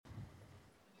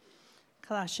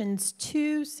Colossians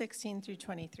 2:16 through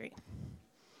 23.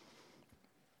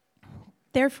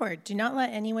 Therefore, do not let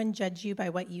anyone judge you by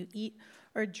what you eat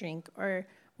or drink, or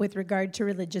with regard to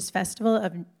religious festival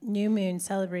of new moon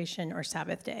celebration or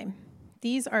Sabbath day.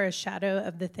 These are a shadow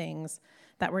of the things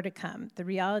that were to come. The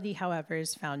reality, however,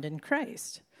 is found in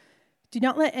Christ. Do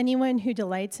not let anyone who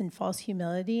delights in false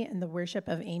humility and the worship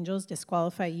of angels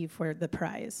disqualify you for the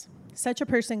prize. Such a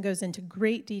person goes into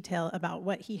great detail about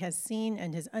what he has seen,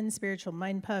 and his unspiritual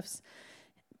mind puffs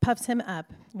him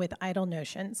up with idle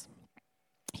notions.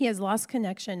 He has lost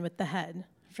connection with the head,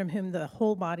 from whom the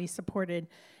whole body, supported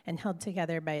and held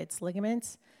together by its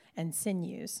ligaments and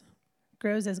sinews,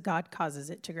 grows as God causes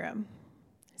it to grow.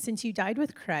 Since you died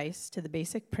with Christ to the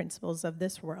basic principles of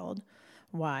this world,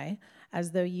 why,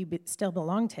 as though you still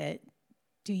belong to it,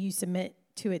 do you submit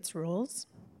to its rules?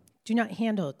 Do not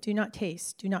handle, do not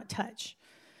taste, do not touch.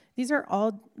 These are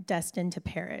all destined to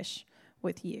perish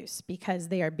with use, because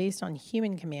they are based on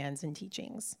human commands and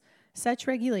teachings. Such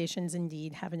regulations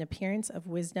indeed have an appearance of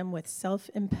wisdom with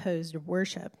self-imposed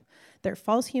worship, their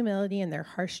false humility and their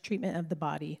harsh treatment of the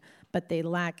body, but they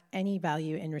lack any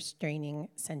value in restraining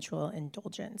sensual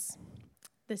indulgence.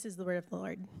 This is the word of the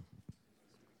Lord.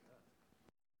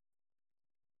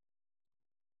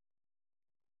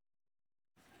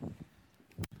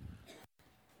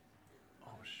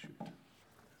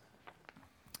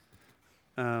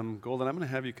 Golden, I'm going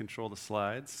to have you control the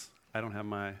slides. I don't have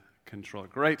my controller.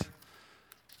 Great.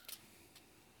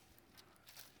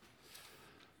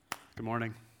 Good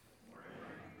morning.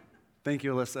 Thank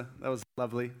you, Alyssa. That was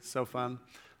lovely. So fun.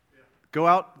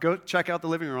 Yeah. Go check out the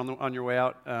living room on your way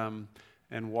out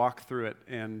and walk through it,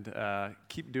 and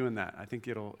keep doing that. I think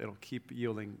it'll keep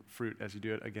yielding fruit as you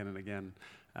do it again and again.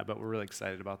 But we're really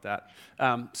excited about that.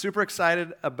 Super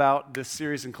excited about this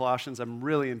series in Colossians. I'm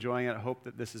really enjoying it. I hope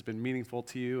that this has been meaningful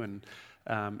to you, and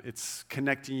it's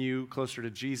connecting you closer to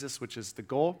Jesus, which is the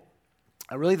goal.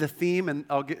 Really the theme, and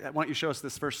why don't you show us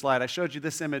this first slide. I showed you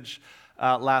this image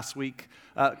last week.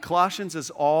 Colossians is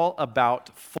all about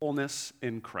fullness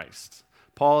in Christ.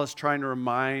 Paul is trying to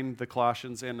remind the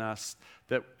Colossians and us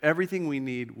that everything we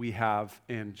need, we have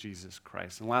in Jesus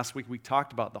Christ. And last week we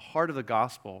talked about the heart of the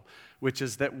gospel, which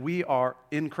is that we are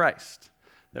in Christ,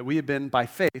 that we have been, by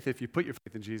faith, if you put your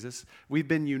faith in Jesus, we've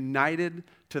been united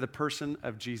to the person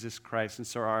of Jesus Christ. And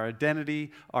so our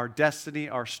identity, our destiny,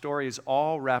 our story is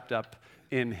all wrapped up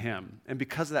in Him. And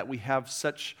because of that, we have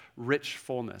such rich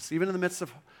fullness. Even in the midst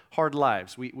of hard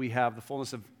lives, we have the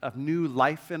fullness of new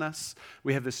life in us.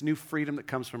 We have this new freedom that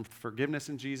comes from forgiveness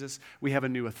in Jesus. We have a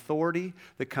new authority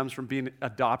that comes from being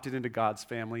adopted into God's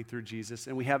family through Jesus.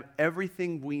 And we have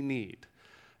everything we need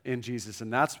in Jesus.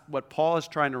 And that's what Paul is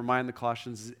trying to remind the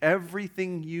Colossians, is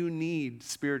everything you need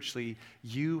spiritually,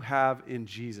 you have in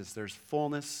Jesus. There's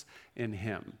fullness in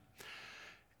Him.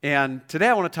 And today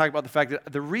I want to talk about the fact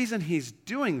that the reason he's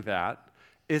doing that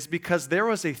is because there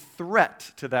was a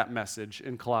threat to that message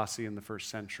in Colossae in the first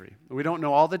century. We don't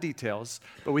know all the details,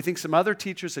 but we think some other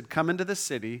teachers had come into the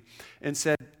city and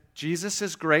said, Jesus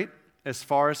is great as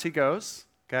far as He goes,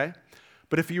 okay?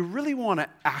 But if you really want to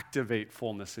activate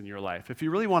fullness in your life, if you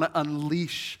really want to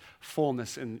unleash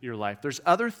fullness in your life, there's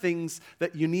other things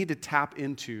that you need to tap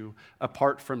into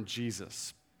apart from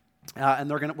Jesus. And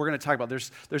we're going to talk about,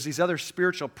 there's these other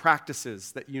spiritual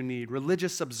practices that you need,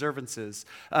 religious observances,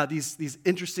 these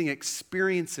interesting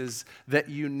experiences that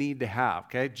you need to have,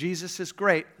 okay? Jesus is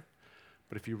great,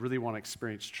 but if you really want to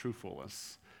experience true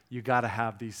fullness, you got to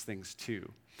have these things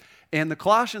too. And the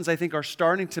Colossians, I think, are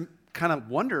starting to kind of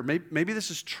wonder, maybe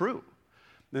this is true.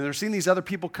 And they're seeing these other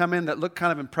people come in that look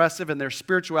kind of impressive, and their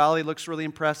spirituality looks really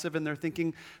impressive, and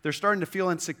they're starting to feel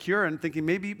insecure and thinking,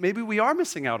 maybe we are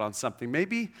missing out on something.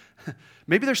 Maybe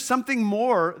there's something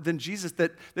more than Jesus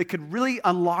that could really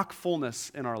unlock fullness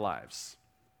in our lives.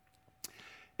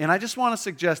 And I just want to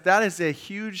suggest that is a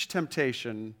huge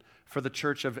temptation for the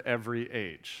church of every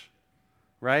age,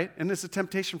 right? And it's a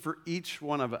temptation for each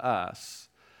one of us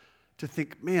to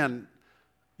think, man,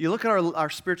 you look at our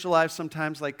spiritual lives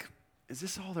sometimes like, is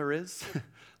this all there is?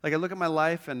 Like I look at my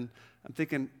life and I'm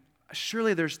thinking,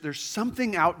 surely there's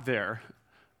something out there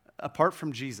apart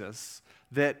from Jesus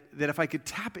that if I could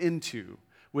tap into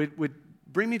would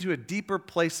bring me to a deeper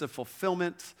place of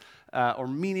fulfillment or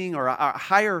meaning or a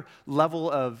higher level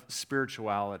of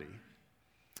spirituality.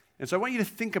 And so I want you to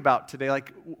think about today,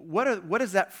 like, what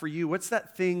is that for you? What's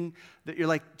that thing that you're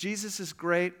like, Jesus is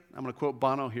great, I'm going to quote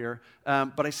Bono here,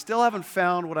 but I still haven't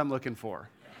found what I'm looking for,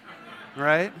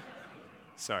 right?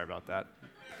 Sorry about that.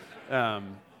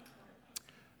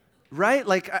 right?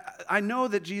 Like, I know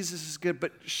that Jesus is good,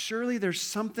 but surely there's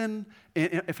something,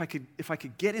 if I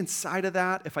could get inside of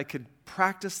that, if I could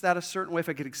practice that a certain way, if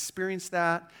I could experience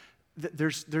that,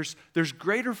 there's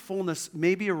greater fullness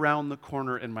maybe around the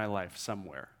corner in my life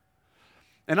somewhere.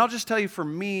 And I'll just tell you, for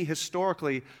me,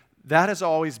 historically, that has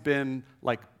always been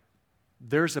like,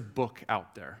 there's a book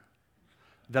out there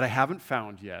that I haven't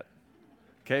found yet.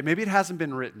 Okay, maybe it hasn't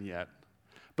been written yet.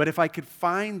 But if I could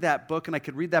find that book and I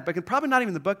could read that book, and probably not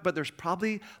even the book, but there's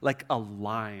probably like a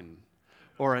line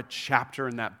or a chapter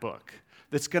in that book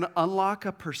that's going to unlock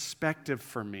a perspective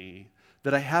for me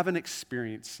that I haven't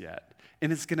experienced yet.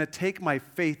 And it's going to take my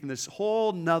faith in this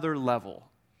whole nother level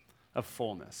of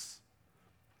fullness.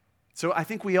 So I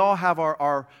think we all have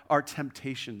our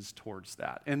temptations towards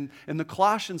that. And in the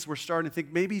Colossians, we're starting to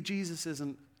think maybe Jesus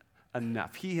isn't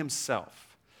enough, he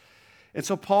himself. And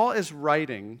so Paul is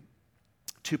writing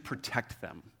to protect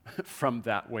them from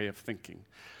that way of thinking.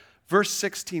 Verse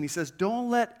 16, he says, don't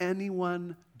let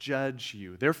anyone judge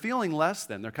you. They're feeling less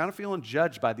than. They're kind of feeling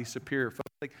judged by these superior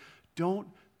folks. Like, don't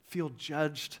feel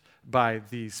judged by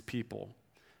these people.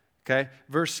 Okay?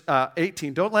 Verse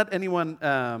 18, don't let anyone,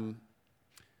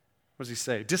 what does he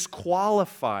say?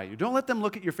 Disqualify you. Don't let them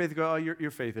look at your faith and go, oh,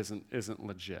 your faith isn't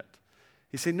legit.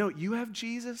 He said, no, you have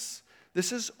Jesus.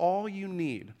 This is all you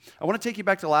need. I want to take you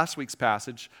back to last week's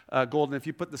passage. Golden, if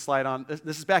you put the slide on.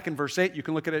 This is back in verse 8. You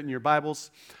can look at it in your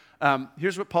Bibles.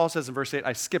 Here's what Paul says in verse 8.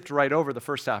 I skipped right over the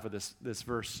first half of this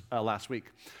verse last week.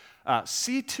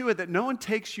 See to it that no one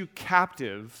takes you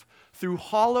captive through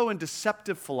hollow and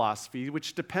deceptive philosophy,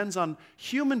 which depends on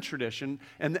human tradition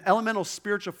and the elemental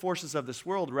spiritual forces of this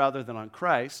world rather than on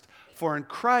Christ. For in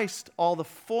Christ, all the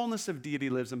fullness of deity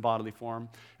lives in bodily form,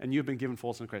 and you've been given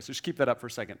fullness in Christ. So just keep that up for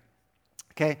a second.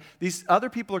 Okay, these other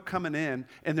people are coming in,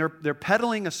 and they're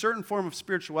peddling a certain form of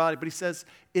spirituality, but he says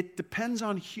it depends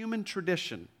on human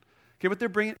tradition. Okay, what they're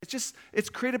bringing, it's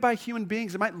created by human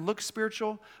beings. It might look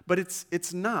spiritual, but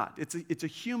it's not. It's a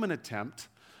human attempt.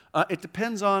 It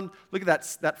depends on, look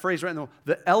at that phrase right in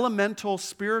the elemental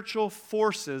spiritual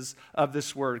forces of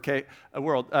this world.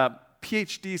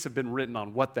 PhDs have been written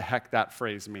on what the heck that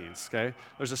phrase means, okay?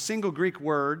 There's a single Greek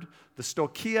word, the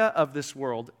stoicheia of this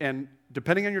world, and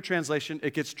depending on your translation,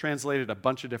 it gets translated a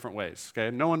bunch of different ways,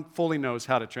 okay? No one fully knows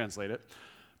how to translate it.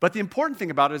 But the important thing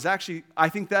about it is actually, I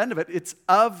think the end of it, it's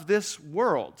of this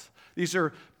world. These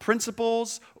are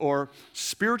principles or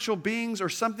spiritual beings or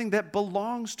something that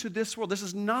belongs to this world. This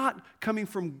is not coming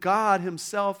from God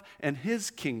himself and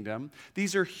his kingdom.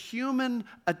 These are human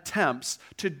attempts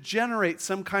to generate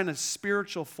some kind of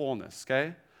spiritual fullness,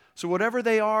 okay? So whatever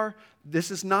they are,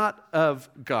 this is not of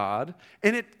God,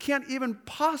 and it can't even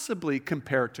possibly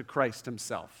compare to Christ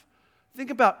himself. Think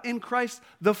about, in Christ,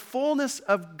 the fullness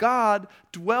of God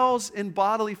dwells in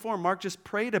bodily form. Mark just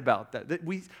prayed about that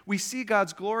we see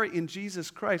God's glory in Jesus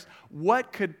Christ.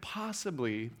 What could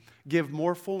possibly give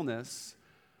more fullness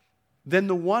than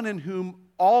the one in whom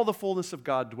all the fullness of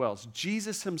God dwells?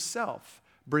 Jesus himself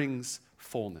brings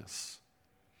fullness.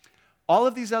 All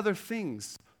of these other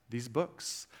things, these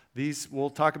books, we'll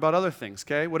talk about other things,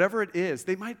 okay? Whatever it is,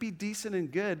 they might be decent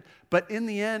and good, but in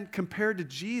the end, compared to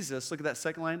Jesus, look at that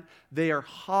second line, they are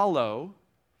hollow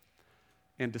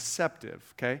and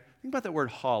deceptive, okay? Think about that word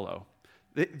hollow.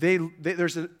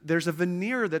 There's a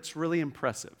veneer that's really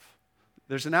impressive.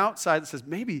 There's an outside that says,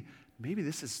 maybe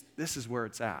this is where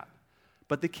it's at.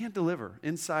 But they can't deliver.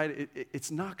 Inside, it's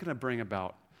not going to bring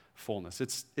about fullness.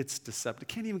 It's deceptive. It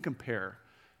can't even compare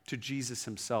to Jesus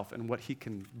himself and what he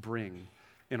can bring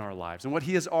in our lives and what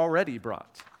he has already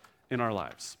brought in our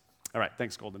lives. All right,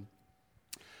 thanks, Golden.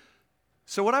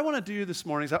 So what I want to do this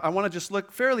morning is I want to just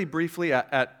look fairly briefly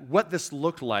at what this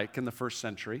looked like in the first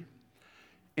century,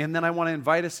 and then I want to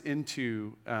invite us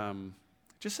into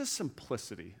just a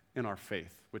simplicity in our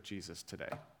faith with Jesus today,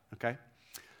 okay?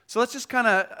 So let's just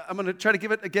I'm going to try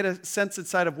to get a sense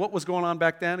inside of what was going on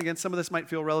back then. Again, some of this might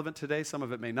feel relevant today, some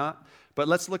of it may not, but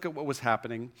let's look at what was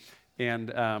happening. And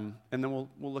then we'll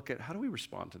look at how do we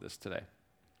respond to this today.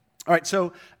 All right,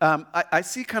 so I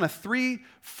see kind of three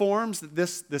forms that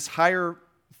this higher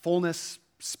fullness,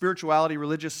 spirituality,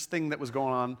 religious thing that was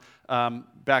going on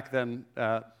back then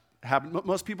happened.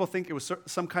 Most people think it was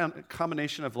some kind of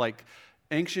combination of like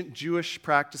ancient Jewish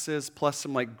practices plus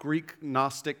some like Greek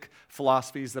Gnostic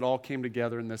philosophies that all came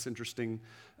together in this interesting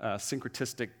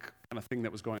syncretistic kind of thing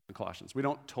that was going on in Colossians. We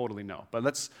don't totally know, but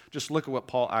let's just look at what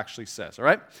Paul actually says, all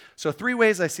right? So three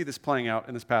ways I see this playing out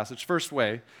in this passage. First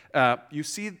way, you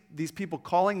see these people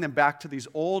calling them back to these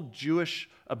old Jewish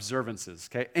observances,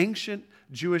 okay? Ancient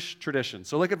Jewish traditions.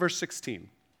 So look at verse 16.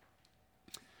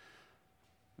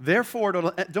 Therefore,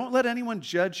 don't let anyone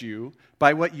judge you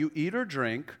by what you eat or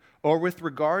drink, or with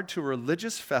regard to a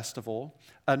religious festival,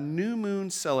 a new moon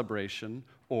celebration,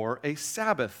 or a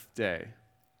Sabbath day.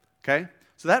 Okay?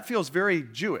 So that feels very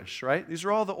Jewish, right? These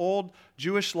are all the old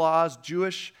Jewish laws,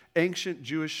 ancient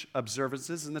Jewish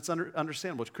observances, and that's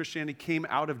understandable. Christianity came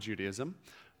out of Judaism,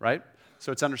 right?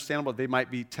 So it's understandable they might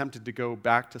be tempted to go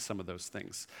back to some of those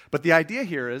things. But the idea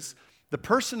here is the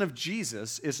person of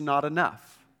Jesus is not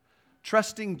enough.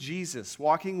 Trusting Jesus,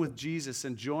 walking with Jesus,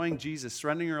 enjoying Jesus,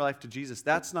 surrendering your life to Jesus,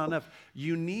 that's not enough.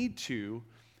 You need to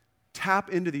tap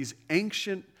into these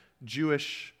ancient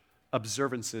Jewish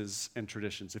observances and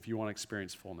traditions if you want to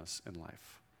experience fullness in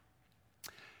life.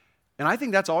 And I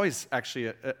think that's always actually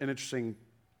an interesting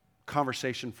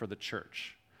conversation for the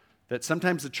church. That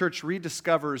sometimes the church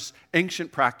rediscovers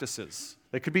ancient practices.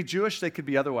 They could be Jewish, they could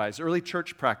be otherwise, early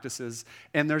church practices,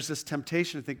 and there's this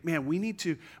temptation to think, man, we need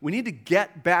to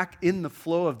get back in the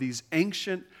flow of these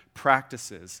ancient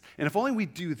practices. And if only we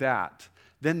do that,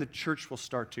 then the church will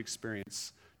start to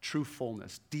experience true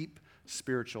fullness, deep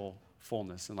spiritual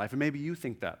fullness in life. And maybe you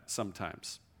think that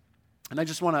sometimes. And I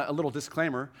just want a little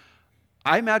disclaimer.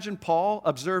 I imagine Paul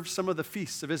observed some of the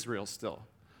feasts of Israel still.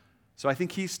 So I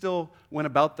think he still went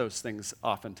about those things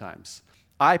oftentimes.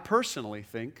 I personally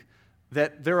think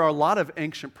that there are a lot of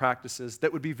ancient practices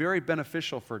that would be very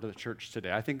beneficial for the church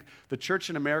today. I think the church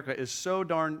in America is so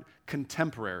darn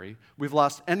contemporary, we've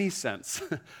lost any sense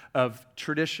of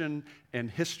tradition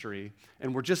and history,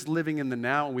 and we're just living in the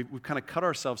now, and we've kind of cut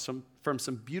ourselves from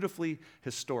some beautifully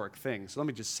historic things. So let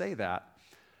me just say that.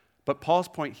 But Paul's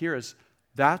point here is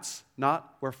that's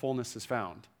not where fullness is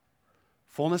found.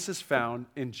 Fullness is found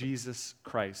in Jesus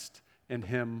Christ, in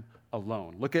Him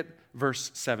alone. Look at verse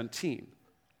 17.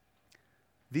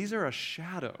 These are a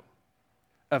shadow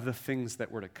of the things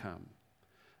that were to come.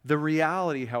 The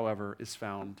reality, however, is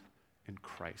found in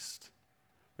Christ.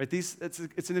 Right? It's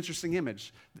an interesting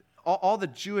image. All the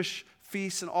Jewish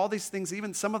feasts and all these things,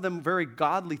 even some of them very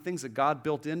godly things that God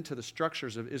built into the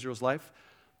structures of Israel's life,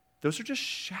 those are just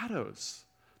shadows.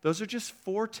 Those are just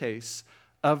foretastes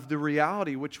of the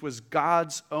reality which was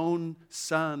God's own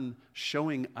Son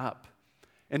showing up.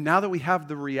 And now that we have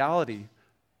the reality,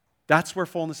 that's where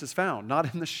fullness is found,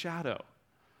 not in the shadow.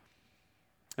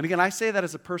 And again, I say that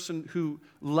as a person who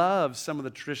loves some of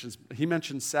the traditions. He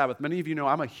mentioned Sabbath. Many of you know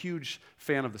I'm a huge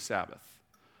fan of the Sabbath.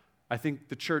 I think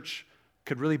the church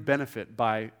could really benefit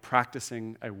by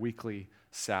practicing a weekly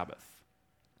Sabbath.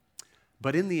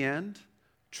 But in the end,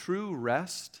 true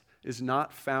rest is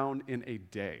not found in a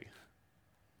day.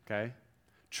 Okay?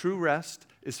 True rest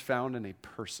is found in a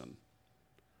person,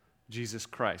 Jesus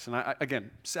Christ. And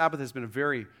again, Sabbath has been a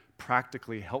very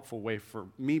practically helpful way for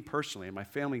me personally and my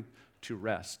family to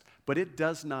rest, but it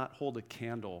does not hold a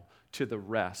candle to the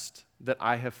rest that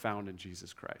I have found in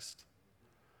Jesus Christ.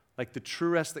 Like the true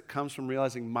rest that comes from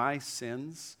realizing my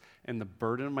sins and the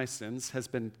burden of my sins has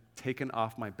been taken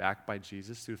off my back by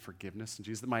Jesus through forgiveness in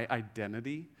Jesus, that my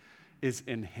identity is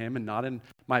in Him and not in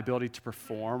my ability to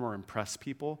perform or impress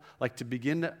people. Like to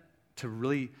begin to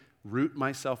really root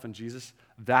myself in Jesus,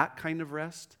 that kind of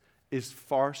rest is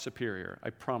far superior,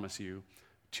 I promise you,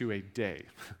 to a day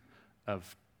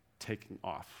of taking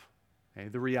off. Okay?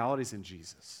 The reality is in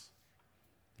Jesus.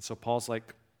 And so Paul's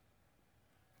like,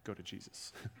 go to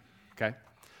Jesus. Okay?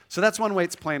 So that's one way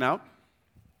it's playing out.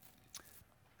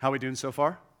 How are we doing so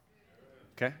far?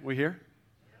 Okay, we here?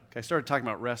 Okay, I started talking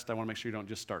about rest. I want to make sure you don't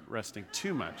just start resting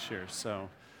too much here. So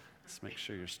let's make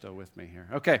sure you're still with me here.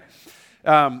 Okay,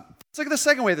 let's look at the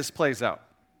second way this plays out.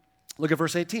 Look at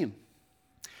verse 18.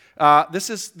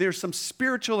 There's some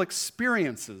spiritual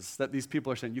experiences that these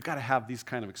people are saying. You've got to have these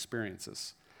kind of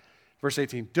experiences. Verse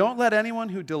 18, don't let anyone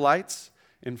who delights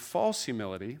in false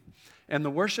humility and the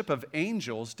worship of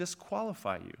angels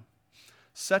disqualify you.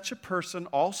 Such a person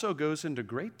also goes into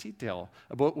great detail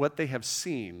about what they have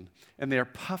seen, and they are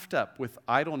puffed up with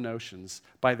idle notions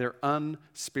by their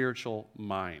unspiritual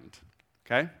mind.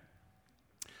 Okay?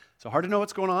 So hard to know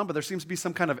what's going on, but there seems to be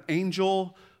some kind of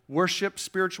angel worship,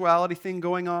 spirituality thing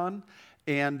going on.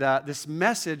 And this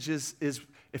message is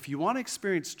if you want to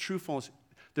experience truthfulness,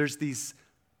 there's these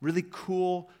really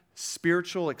cool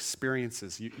spiritual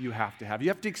experiences you have to have. You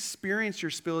have to experience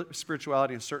your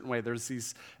spirituality in a certain way. There's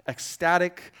these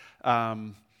ecstatic,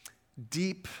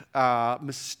 deep,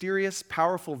 mysterious,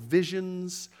 powerful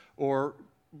visions or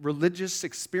religious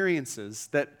experiences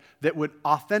that would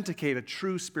authenticate a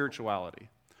true spirituality,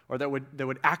 or that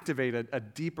would activate a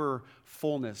deeper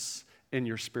fullness in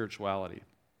your spirituality.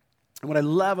 And what I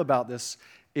love about this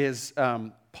is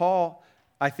Paul,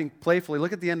 I think playfully,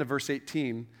 look at the end of verse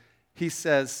 18, he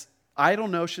says, idle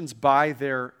notions by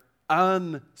their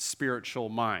unspiritual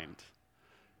mind.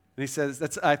 And he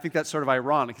says, I think that's sort of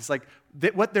ironic. He's like,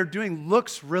 what they're doing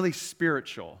looks really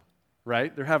spiritual,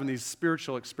 right? They're having these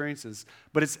spiritual experiences,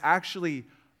 but it's actually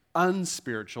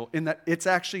unspiritual in that it's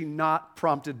actually not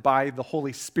prompted by the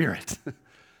Holy Spirit.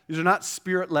 These are not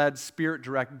spirit-led,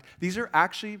 spirit-directed. These are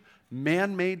actually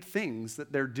man-made things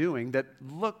that they're doing that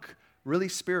look really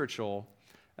spiritual,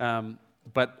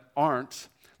 but aren't.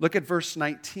 Look at verse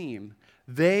 19.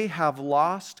 They have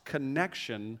lost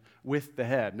connection with the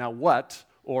head. Now what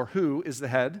or who is the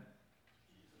head?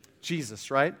 Jesus,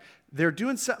 right? They're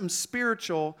doing something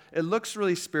spiritual. It looks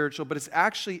really spiritual, but it's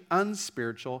actually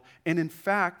unspiritual. And in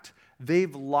fact,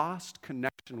 they've lost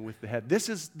connection with the head.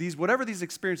 Whatever these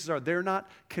experiences are, they're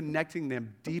not connecting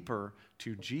them deeper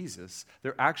to Jesus.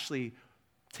 They're actually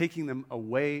taking them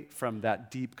away from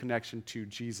that deep connection to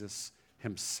Jesus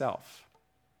himself.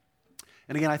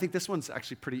 And again, I think this one's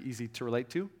actually pretty easy to relate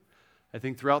to. I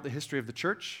think throughout the history of the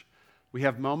church, we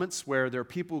have moments where there are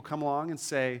people who come along and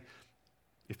say,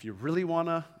 if you really want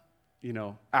to,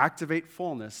 activate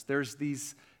fullness, there's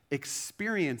these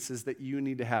experiences that you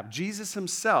need to have. Jesus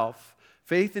himself,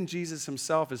 faith in Jesus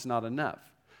himself is not enough.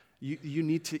 You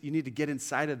need to get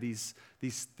inside of these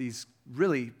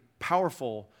really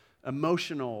powerful,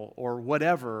 emotional, or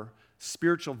whatever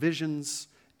spiritual visions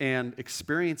and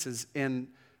experiences, and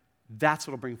that's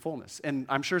what will bring fullness. And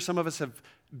I'm sure some of us have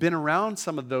been around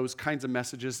some of those kinds of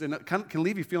messages, and it can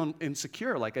leave you feeling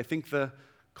insecure. Like I think the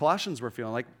Colossians were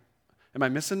feeling like,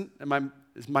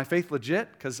 is my faith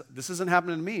legit? Because this isn't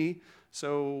happening to me,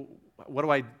 so what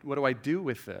do I do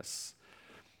with this?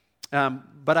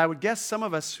 But I would guess some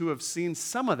of us who have seen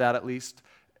some of that at least,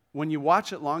 when you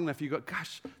watch it long enough, you go,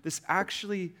 gosh, this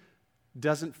actually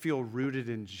doesn't feel rooted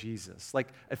in Jesus. Like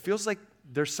it feels like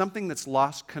there's something that's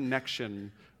lost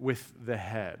connection with the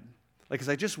head. Like as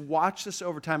I just watched this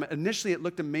over time, initially it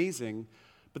looked amazing,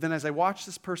 but then as I watched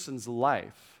this person's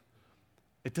life,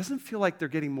 it doesn't feel like they're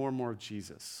getting more and more of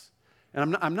Jesus.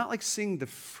 And I'm not like seeing the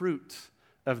fruit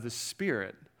of the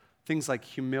Spirit, things like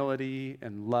humility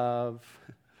and love,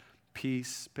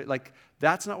 peace, but like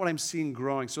that's not what I'm seeing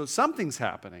growing. So something's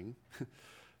happening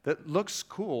that looks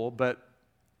cool, but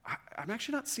I'm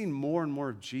actually not seeing more and more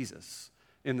of Jesus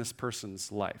in this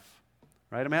person's life,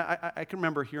 right? I mean, I can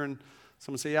remember hearing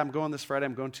someone say, yeah, I'm going this Friday,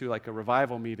 I'm going to like a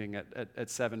revival meeting at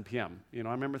 7 p.m. I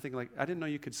remember thinking like, I didn't know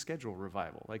you could schedule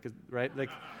revival, like, right? Like,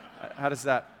 how does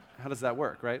that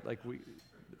work, right? Like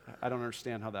I don't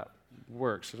understand how that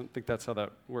works. I don't think that's how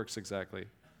that works exactly.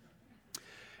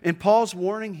 And Paul's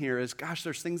warning here is, gosh,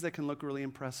 there's things that can look really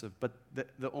impressive, but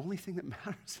the only thing that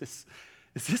matters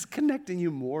is this connecting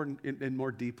you more and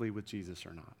more deeply with Jesus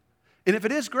or not? And if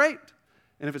it is, great.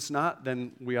 And if it's not,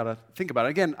 then we ought to think about it.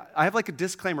 Again, I have like a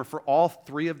disclaimer for all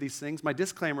three of these things. My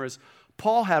disclaimer is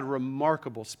Paul had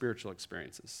remarkable spiritual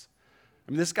experiences.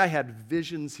 I mean, this guy had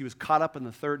visions. He was caught up in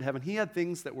the third heaven. He had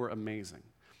things that were amazing.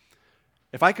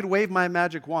 If I could wave my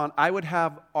magic wand, I would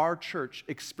have our church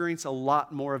experience a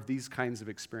lot more of these kinds of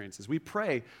experiences. We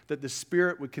pray that the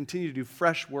Spirit would continue to do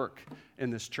fresh work in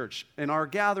this church, in our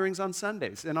gatherings on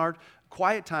Sundays, in our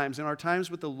quiet times, in our times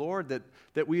with the Lord,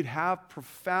 that we'd have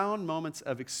profound moments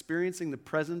of experiencing the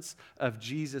presence of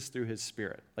Jesus through His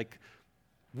Spirit. Like,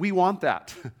 we want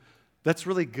that. That's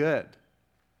really good.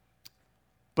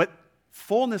 But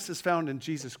fullness is found in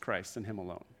Jesus Christ and Him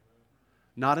alone,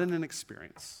 not in an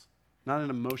experience. Not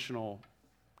an emotional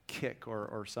kick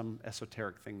or some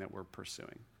esoteric thing that we're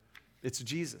pursuing. It's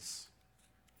Jesus.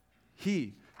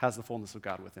 He has the fullness of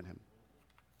God within Him.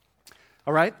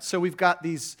 All right, so we've got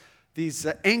these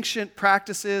ancient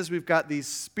practices, we've got these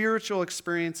spiritual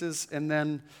experiences, and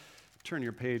then turn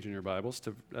your page in your Bibles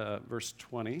to verse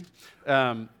 20.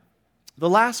 The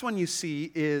last one you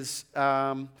see is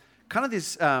kind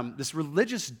of this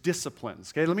religious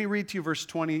disciplines. Okay, let me read to you verse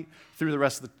 20 through the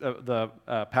rest of the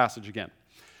passage again.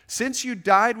 Since you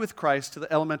died with Christ to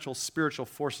the elemental spiritual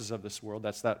forces of this world,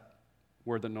 that's that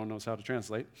word that no one knows how to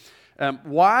translate,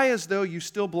 why, as though you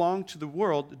still belong to the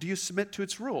world, do you submit to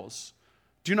its rules?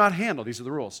 Do not handle, these are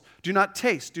the rules. Do not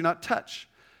taste, do not touch.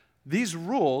 These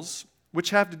rules, which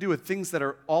have to do with things that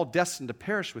are all destined to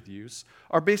perish with use,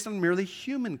 are based on merely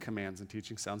human commands and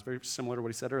teaching. Sounds very similar to what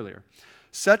he said earlier.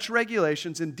 Such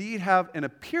regulations indeed have an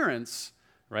appearance,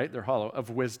 right, they're hollow, of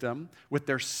wisdom, with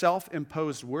their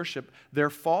self-imposed worship, their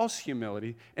false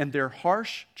humility, and their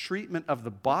harsh treatment of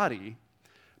the body,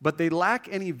 but they lack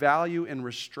any value in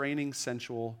restraining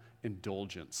sensual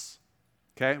indulgence.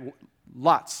 Okay,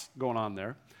 lots going on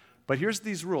there. But here's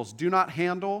these rules. Do not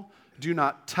handle, do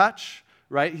not touch,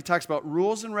 right? He talks about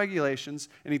rules and regulations,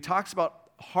 and he talks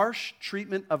about harsh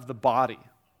treatment of the body.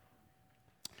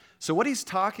 So what he's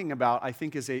talking about, I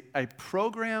think, is a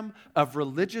program of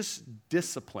religious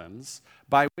disciplines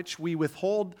by which we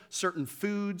withhold certain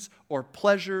foods or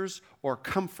pleasures or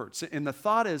comforts. And the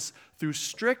thought is, through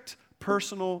strict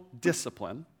personal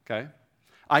discipline, okay,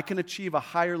 I can achieve a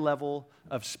higher level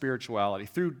of spirituality.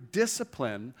 Through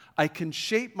discipline, I can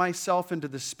shape myself into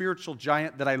the spiritual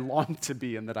giant that I long to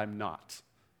be and that I'm not,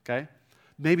 okay?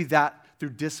 Maybe that, through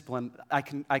discipline, I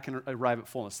can arrive at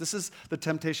fullness. This is the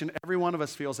temptation every one of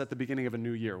us feels at the beginning of a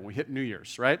new year, when we hit New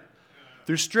Year's, right?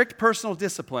 Through strict personal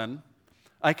discipline,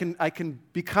 I can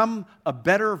become a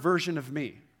better version of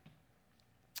me.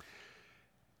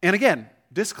 And again,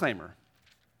 disclaimer,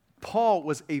 Paul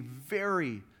was a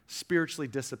very spiritually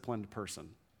disciplined person.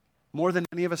 More than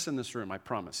any of us in this room, I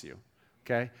promise you.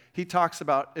 Okay? He talks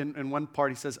about, in one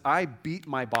part, he says, I beat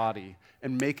my body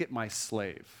and make it my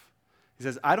slave. He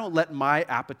says, I don't let my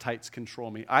appetites control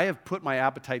me. I have put my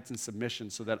appetites in submission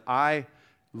so that I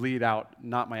lead out,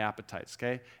 not my appetites,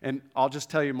 okay? And I'll just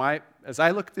tell you, as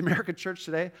I look at the American church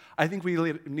today, I think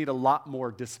we need a lot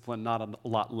more discipline, not a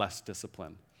lot less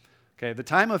discipline. Okay, the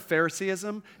time of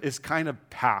Phariseeism is kind of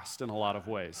past in a lot of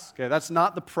ways. Okay, that's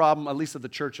not the problem, at least of the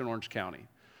church in Orange County.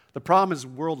 The problem is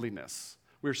worldliness.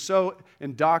 We're so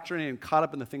indoctrinated and caught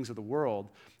up in the things of the world,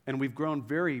 and we've grown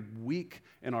very weak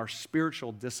in our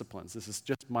spiritual disciplines. This is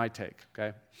just my take,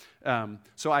 okay?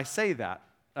 So I say that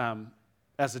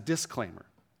as a disclaimer.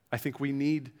 I think we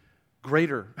need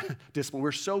greater discipline.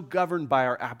 We're so governed by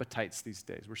our appetites these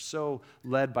days. We're so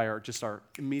led by our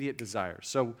immediate desires.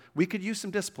 So we could use some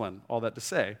discipline, all that to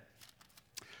say.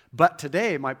 But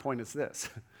today, my point is this.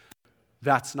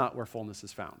 That's not where fullness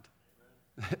is found.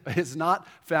 It's not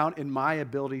found in my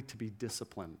ability to be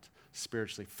disciplined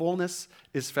spiritually. Fullness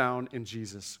is found in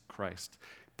Jesus Christ.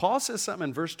 Paul says something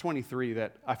in verse 23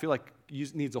 that I feel like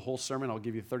needs a whole sermon. I'll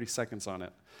give you 30 seconds on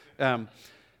it.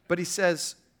 But he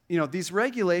says, these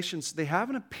regulations, they have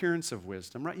an appearance of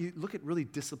wisdom, right? You look at really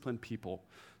disciplined people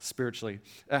spiritually.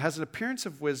 It has an appearance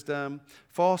of wisdom,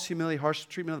 false humility, harsh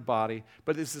treatment of the body.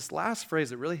 But it's this last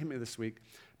phrase that really hit me this week.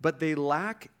 But they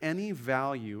lack any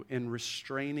value in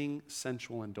restraining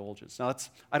sensual indulgence. Now,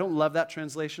 I don't love that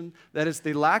translation. That is,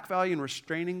 they lack value in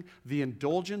restraining the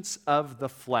indulgence of the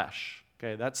flesh.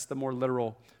 Okay, that's the more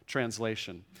literal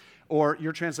translation. Or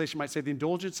your translation might say the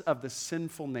indulgence of the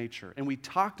sinful nature. And we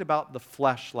talked about the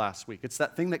flesh last week. It's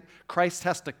that thing that Christ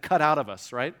has to cut out of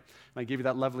us, right? And I gave you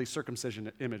that lovely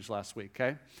circumcision image last week,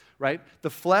 okay? Right? The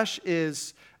flesh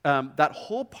is that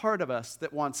whole part of us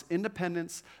that wants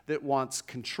independence, that wants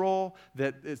control,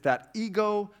 that is that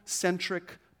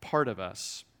egocentric part of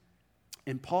us.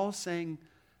 And Paul's saying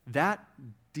that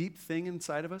deep thing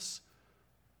inside of us,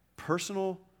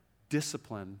 personal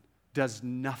discipline, does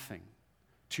nothing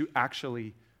to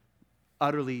actually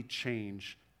utterly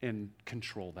change and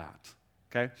control that,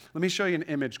 okay? Let me show you an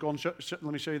image. Let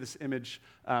me show you this image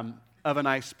of an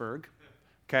iceberg,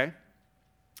 okay?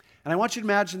 And I want you to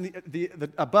imagine the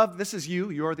above, this is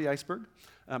you're the iceberg.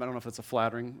 I don't know if it's a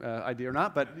flattering idea or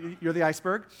not, but you're the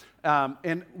iceberg.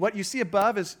 And what you see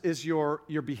above is your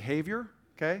behavior,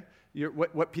 okay?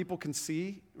 What people can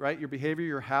see, right? Your behavior,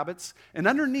 your habits. And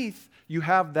underneath, you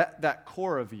have that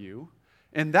core of you.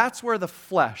 And that's where the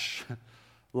flesh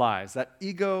lies, that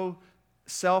ego,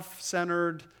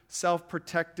 self-centered,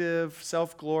 self-protective,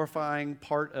 self-glorifying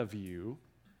part of you.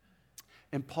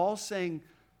 And Paul's saying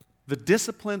the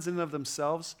disciplines in and of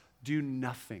themselves do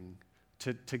nothing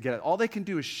to get it. All they can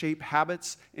do is shape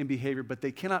habits and behavior, but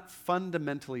they cannot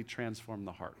fundamentally transform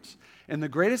the heart. And the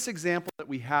greatest example that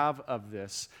we have of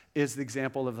this is the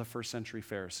example of the first century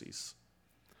Pharisees.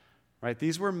 Right?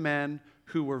 These were men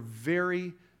who were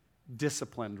very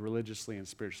disciplined religiously and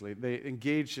spiritually. They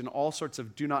engaged in all sorts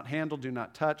of do not handle, do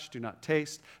not touch, do not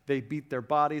taste. They beat their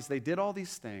bodies. They did all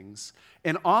these things.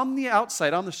 And on the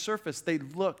outside, on the surface, they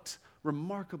looked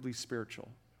remarkably spiritual,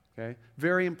 okay?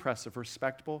 Very impressive,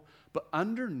 respectable. But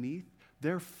underneath,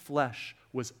 their flesh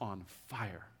was on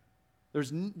fire.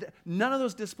 None of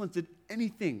those disciplines did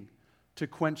anything to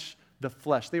quench the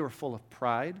flesh. They were full of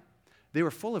pride. They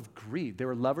were full of greed. They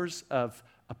were lovers of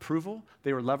approval.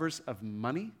 They were lovers of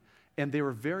money. And they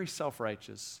were very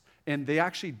self-righteous. And they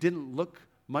actually didn't look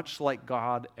much like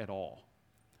God at all.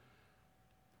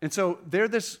 And so they're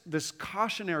this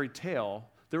cautionary tale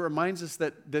that reminds us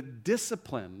that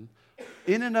discipline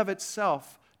in and of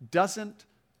itself doesn't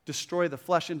destroy the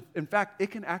flesh. In fact,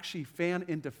 it can actually fan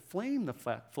into flame the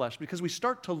flesh because we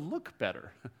start to look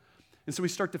better. And so we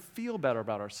start to feel better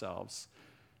about ourselves.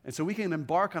 And so we can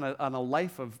embark on a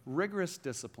life of rigorous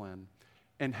discipline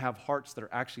and have hearts that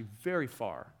are actually very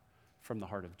far from the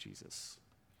heart of Jesus.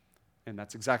 And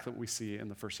that's exactly what we see in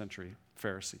the first century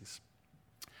Pharisees.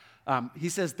 He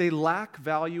says they lack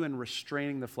value in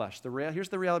restraining the flesh. Here's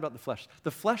the reality about the flesh.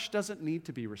 The flesh doesn't need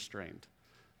to be restrained.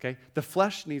 Okay? The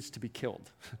flesh needs to be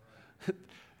killed.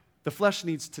 The flesh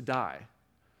needs to die.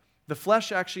 The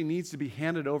flesh actually needs to be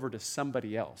handed over to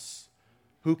somebody else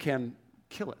who can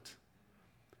kill it.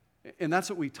 And that's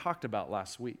what we talked about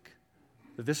last week.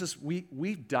 That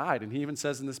we've died, and he even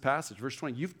says in this passage, verse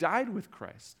 20, you've died with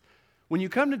Christ. When you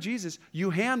come to Jesus, you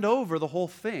hand over the whole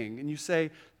thing, and you say,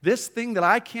 this thing that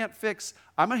I can't fix,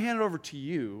 I'm going to hand it over to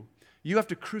you. You have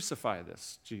to crucify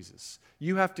this, Jesus.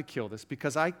 You have to kill this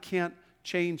because I can't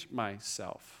change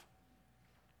myself.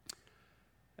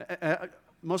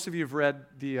 Most of you have read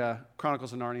the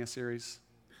Chronicles of Narnia series.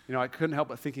 You know, I couldn't help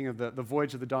but thinking of the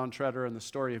Voyage of the Dawn Treader and the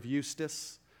story of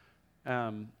Eustace,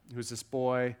 who's this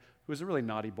boy who was a really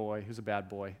naughty boy, who's a bad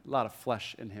boy, a lot of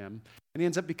flesh in him. And he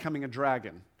ends up becoming a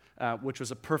dragon, which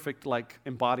was a perfect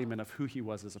embodiment of who he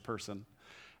was as a person.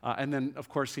 And then, of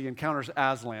course, he encounters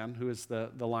Aslan, who is the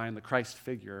lion, the Christ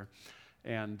figure.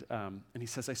 And he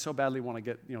says, I so badly want to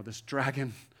get this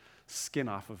dragon skin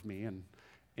off of me.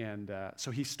 And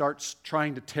so he starts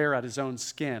trying to tear at his own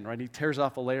skin, right? He tears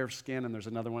off a layer of skin, and there's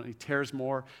another one. He tears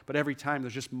more, but every time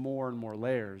there's just more and more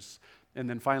layers. And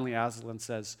then finally Aslan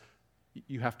says,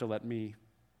 you have to let me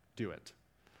do it.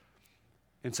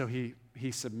 And so he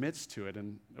submits to it,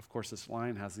 and of course this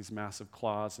lion has these massive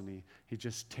claws, and he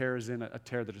just tears in a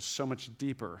tear that is so much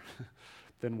deeper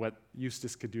than what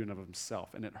Eustace could do in of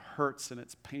himself. And it hurts, and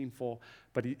it's painful,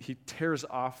 but he tears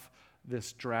off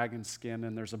this dragon skin,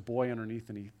 and there's a boy underneath,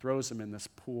 and he throws him in this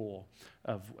pool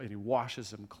and he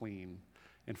washes him clean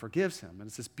and forgives him. And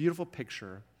it's this beautiful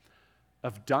picture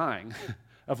of dying,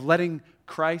 of letting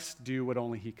Christ do what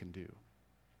only he can do.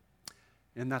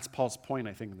 And that's Paul's point,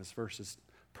 I think, in this verse is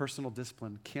personal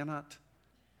discipline cannot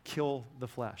kill the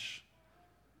flesh.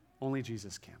 Only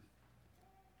Jesus can.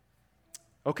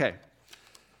 Okay,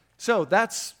 so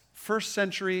that's first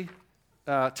century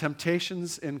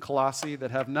temptations in Colossae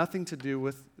that have nothing to do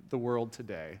with the world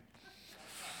today.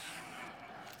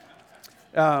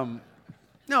 No,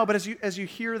 but as you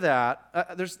hear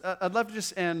that, I'd love to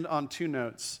just end on two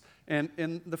notes.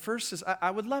 And the first is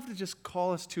I would love to just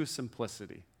call us to a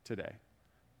simplicity today.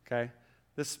 Okay?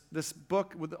 This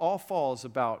book with all falls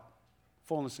about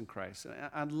fullness in Christ. And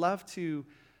I'd love to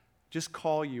just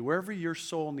call you, wherever your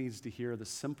soul needs to hear the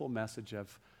simple message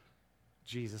of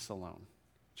Jesus alone.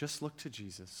 Just look to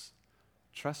Jesus.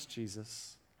 Trust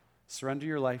Jesus. Surrender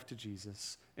your life to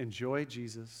Jesus. Enjoy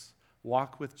Jesus.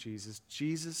 Walk with Jesus.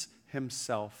 Jesus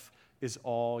himself is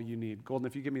all you need. Golden,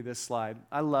 if you give me this slide.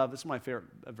 This is one of my favorite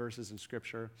verses in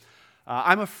Scripture.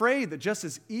 I'm afraid that just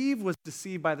as Eve was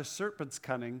deceived by the serpent's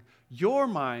cunning, your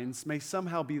minds may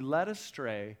somehow be led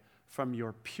astray from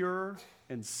your pure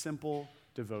and simple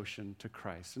devotion to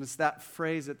Christ. And it's that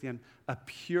phrase at the end, a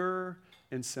pure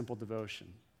and simple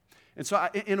devotion. And so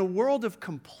in a world of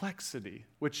complexity,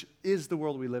 which is the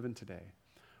world we live in today,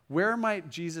 where might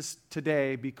Jesus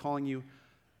today be calling you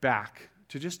back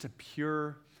to just a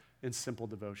pure and simple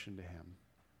devotion to him?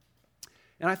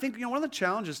 And I think one of the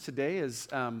challenges today is,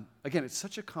 again, it's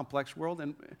such a complex world,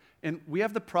 and we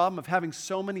have the problem of having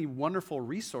so many wonderful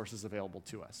resources available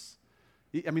to us.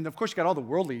 I mean, of course, you got all the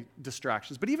worldly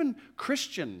distractions, but even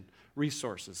Christian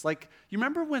resources. Like, you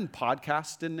remember when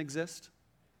podcasts didn't exist?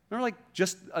 Remember,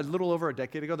 just a little over a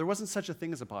decade ago, there wasn't such a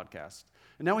thing as a podcast.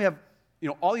 And now we have,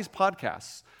 all these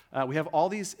podcasts. We have all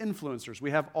these influencers.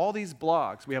 We have all these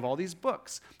blogs. We have all these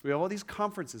books. We have all these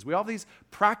conferences. We have all these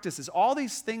practices, all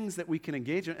these things that we can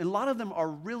engage in. And a lot of them are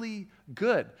really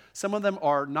good. Some of them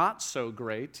are not so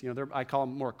great. I call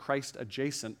them more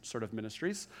Christ-adjacent sort of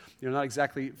ministries. Not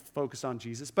exactly focused on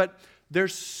Jesus. But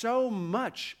there's so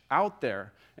much out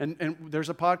there. And there's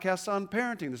a podcast on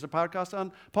parenting. There's a podcast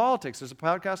on politics. There's a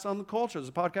podcast on the culture. There's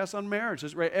a podcast on marriage.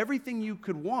 There's everything you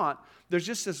could want. There's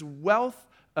just this wealth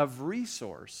of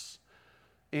resource.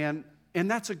 And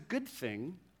that's a good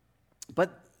thing,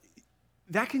 but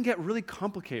that can get really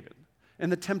complicated.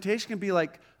 And the temptation can be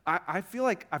I feel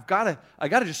like I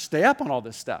gotta just stay up on all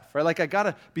this stuff, right? I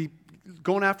gotta be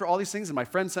going after all these things, and my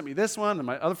friend sent me this one, and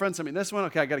my other friend sent me this one.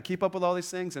 Okay, I got to keep up with all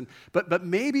these things. But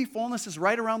maybe fullness is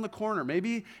right around the corner.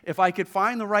 Maybe if I could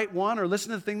find the right one, or listen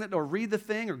to the thing, or read the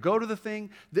thing, or go to the thing,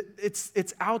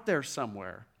 it's out there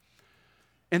somewhere.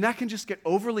 And that can just get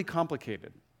overly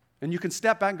complicated. And you can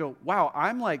step back and go, wow,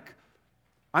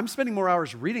 I'm spending more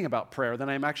hours reading about prayer than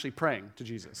I'm actually praying to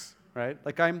Jesus, right?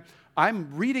 I'm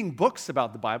reading books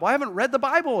about the Bible. I haven't read the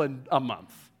Bible in a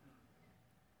month,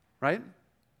 right?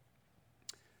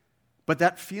 But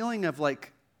that feeling of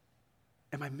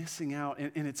am I missing out?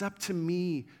 And it's up to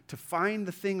me to find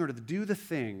the thing or to do the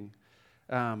thing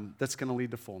that's going to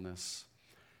lead to fullness.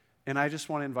 And I just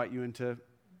want to invite you into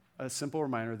a simple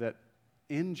reminder that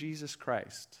in Jesus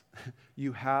Christ,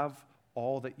 you have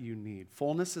all that you need.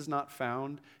 Fullness is not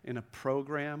found in a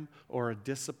program or a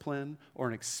discipline or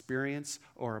an experience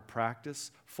or a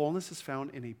practice. Fullness is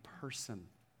found in a person.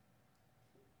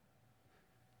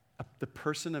 The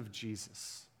person of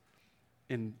Jesus.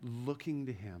 In looking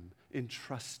to him, in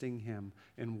trusting him,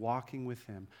 in walking with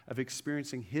him, of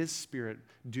experiencing his Spirit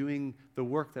doing the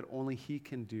work that only he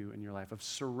can do in your life, of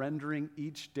surrendering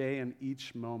each day and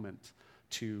each moment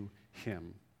to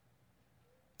him.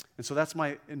 And so that's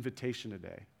my invitation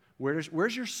today.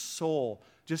 Where's your soul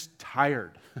just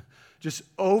tired, just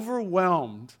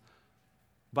overwhelmed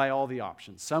by all the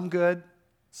options? Some good,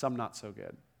 some not so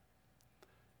good.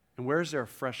 And where's there a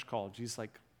fresh call? Jesus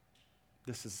like,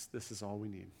 this is all we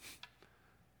need.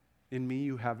 In me,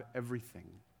 you have everything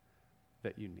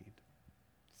that you need.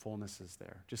 Fullness is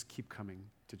there. Just keep coming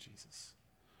to Jesus.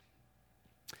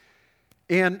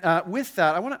 And with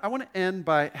that, I want to end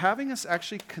by having us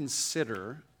actually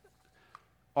consider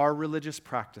our religious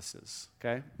practices.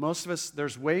 Okay, most of us,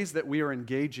 there's ways that we are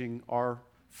engaging our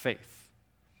faith.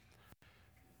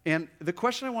 And the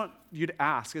question I want you to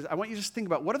ask is, I want you to just think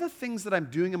about, what are the things that I'm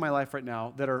doing in my life right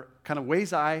now that are kind of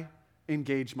ways I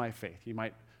engage my faith? You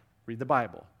might read the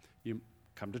Bible. You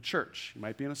come to church. You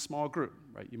might be in a small group,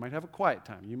 right? You might have a quiet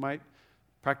time. You might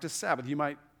practice Sabbath. You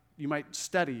might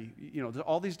study,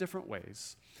 all these different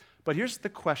ways. But here's the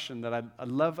question that I'd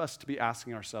love us to be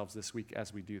asking ourselves this week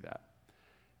as we do that.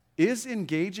 Is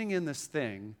engaging in this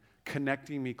thing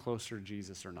connecting me closer to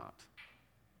Jesus or not?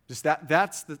 Just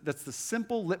that's the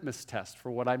simple litmus test for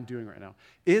what I'm doing right now.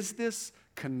 Is this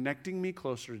connecting me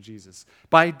closer to Jesus?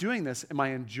 By doing this, am I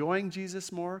enjoying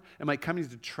Jesus more? Am I coming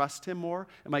to trust him more?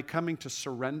 Am I coming to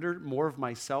surrender more of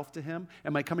myself to him?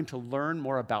 Am I coming to learn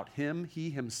more about him, he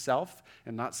himself,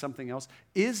 and not something else?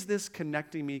 Is this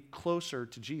connecting me closer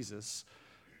to Jesus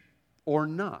or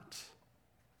not?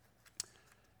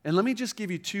 And let me just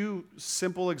give you two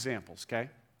simple examples, okay?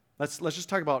 Let's just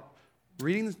talk about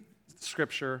reading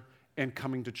Scripture and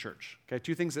coming to church. Okay,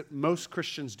 two things that most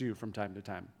Christians do from time to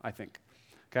time, I think.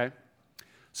 Okay,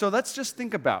 so let's just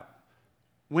think about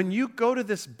when you go to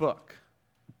this book.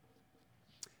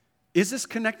 Is this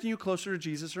connecting you closer to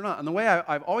Jesus or not? And the way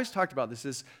I've always talked about this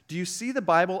is: do you see the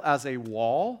Bible as a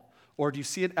wall or do you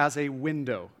see it as a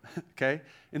window? Okay,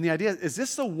 and the idea is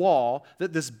this a wall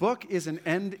that this book is an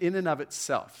end in and of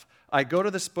itself? I go to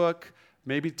this book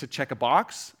maybe to check a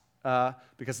box.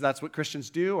 Because that's what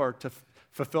Christians do, or to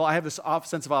fulfill. I have this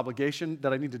sense of obligation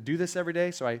that I need to do this every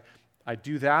day, so I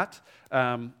do that.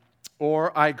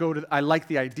 Or I like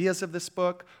the ideas of this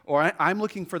book, or I'm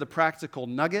looking for the practical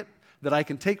nugget that I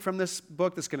can take from this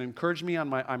book that's going to encourage me on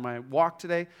my walk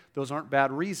today. Those aren't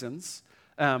bad reasons.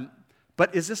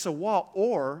 But is this a wall?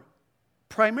 Or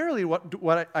primarily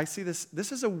what I see this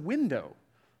is a window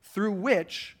through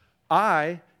which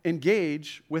I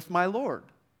engage with my Lord.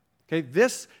 Okay,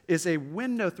 this is a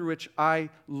window through which I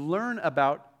learn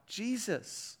about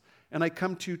Jesus, and I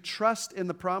come to trust in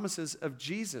the promises of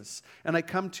Jesus, and I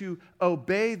come to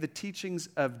obey the teachings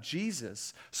of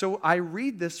Jesus. So I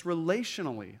read this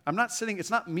relationally.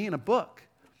 It's not me in a book.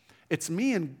 It's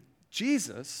me and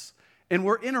Jesus, and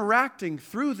we're interacting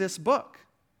through this book.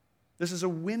 This is a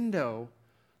window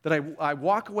that I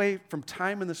walk away from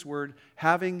time in this Word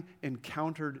having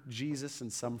encountered Jesus in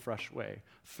some fresh way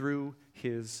through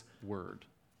his Word.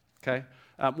 Okay?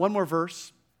 One more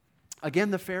verse.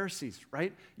 Again, the Pharisees,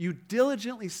 right? You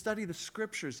diligently study the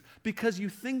Scriptures because you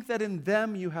think that in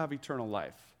them you have eternal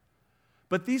life.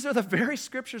 But these are the very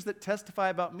Scriptures that testify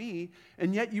about me,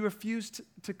 and yet you refuse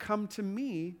to come to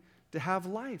me to have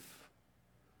life.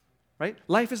 Right?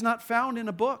 Life is not found in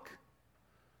a book.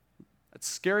 It's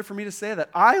scary for me to say that.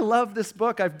 I love this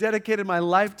book. I've dedicated my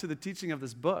life to the teaching of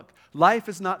this book. Life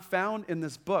is not found in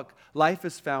this book. Life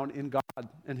is found in God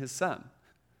and his Son.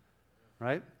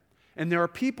 Right? And there are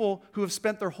people who have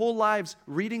spent their whole lives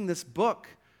reading this book,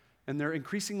 and they're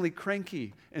increasingly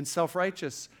cranky and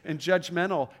self-righteous and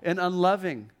judgmental and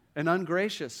unloving and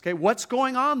ungracious. Okay, what's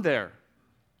going on there?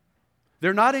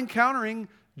 They're not encountering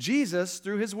Jesus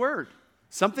through his Word.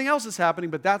 Something else is happening,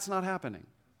 but that's not happening.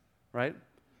 Right?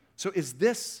 So is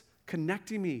this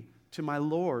connecting me to my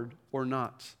Lord or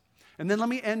not? And then let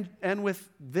me end with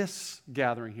this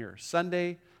gathering here,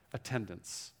 Sunday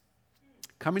attendance.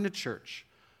 Coming to church.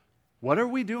 What are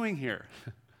we doing here?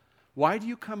 Why do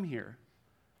you come here?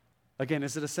 Again,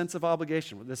 is it a sense of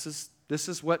obligation? This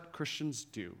is what Christians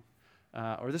do.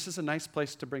 Or this is a nice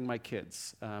place to bring my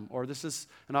kids. Or this is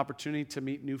an opportunity to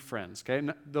meet new friends.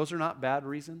 Okay, those are not bad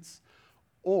reasons.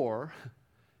 Or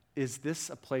is this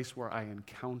a place where I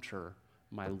encounter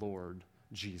my Lord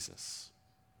Jesus.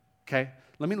 Okay?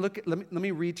 Let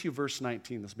me read to you verse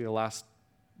 19. This will be the last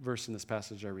verse in this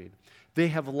passage I read. They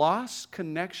have lost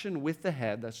connection with the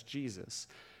head, that's Jesus,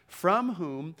 from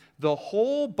whom the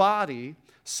whole body,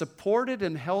 supported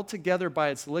and held together by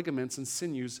its ligaments and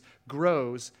sinews,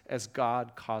 grows as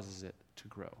God causes it to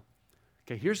grow.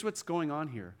 Okay, here's what's going on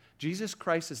here. Jesus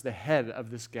Christ is the head of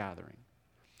this gathering,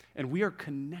 and we are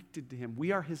connected to him.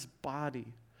 We are his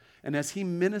body. And as he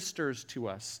ministers to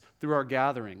us through our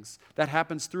gatherings, that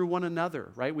happens through one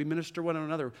another, right? We minister one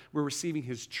another. We're receiving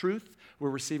his truth.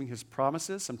 We're receiving his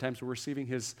promises. Sometimes we're receiving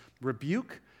his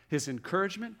rebuke, his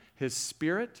encouragement, his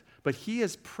spirit. But he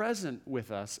is present with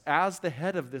us as the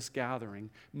head of this gathering,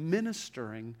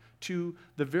 ministering to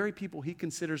the very people he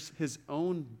considers his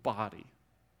own body.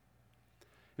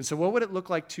 And so what would it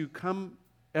look like to come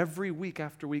every week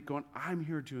after week going, I'm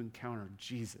here to encounter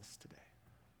Jesus today.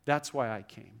 That's why I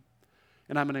came.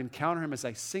 And I'm going to encounter him as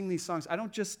I sing these songs. I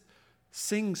don't just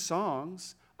sing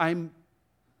songs. I'm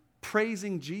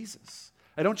praising Jesus.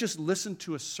 I don't just listen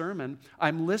to a sermon.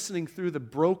 I'm listening through the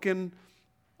broken,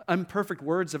 imperfect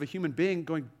words of a human being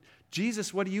going,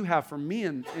 Jesus, what do you have for me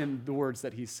in the words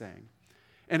that he's saying?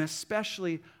 And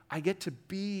especially, I get to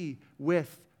be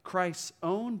with Christ's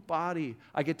own body.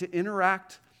 I get to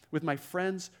interact with my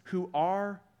friends who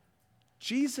are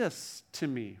Jesus to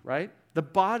me, right? The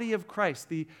body of Christ,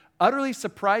 the utterly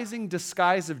surprising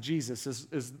disguise of Jesus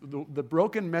is the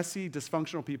broken, messy,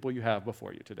 dysfunctional people you have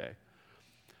before you today.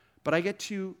 But I get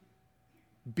to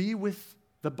be with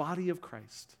the body of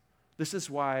Christ. This is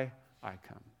why I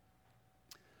come.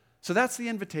 So that's the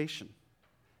invitation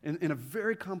in a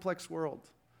very complex world.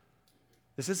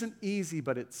 This isn't easy,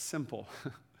 but it's simple,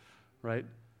 right?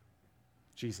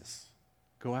 Jesus.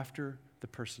 Go after the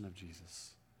person of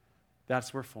Jesus.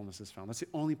 That's where fullness is found. That's the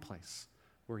only place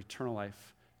where eternal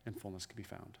life and fullness can be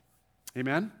found.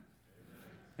 Amen?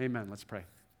 Amen. Let's pray.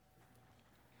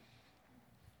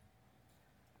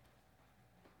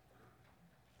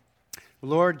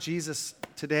 Lord Jesus,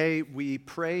 today we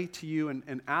pray to you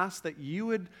and ask that you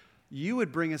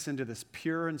would bring us into this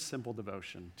pure and simple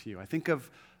devotion to you. I think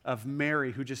of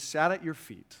Mary, who just sat at your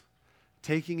feet,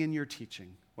 taking in your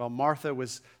teaching, while Martha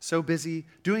was so busy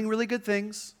doing really good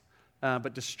things,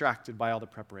 but distracted by all the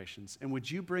preparations. And would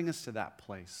you bring us to that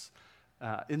place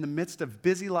in the midst of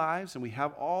busy lives, and we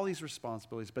have all these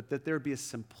responsibilities, but that there be a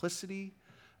simplicity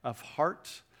of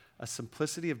heart, a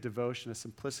simplicity of devotion, a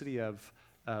simplicity of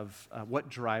what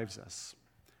drives us,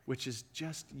 which is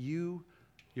just you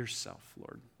yourself,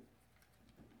 Lord.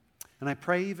 And I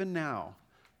pray even now,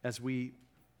 as we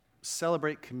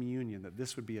celebrate communion, that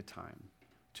this would be a time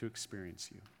to experience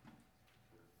you.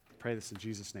 I pray this in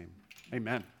Jesus' name.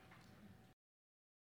 Amen.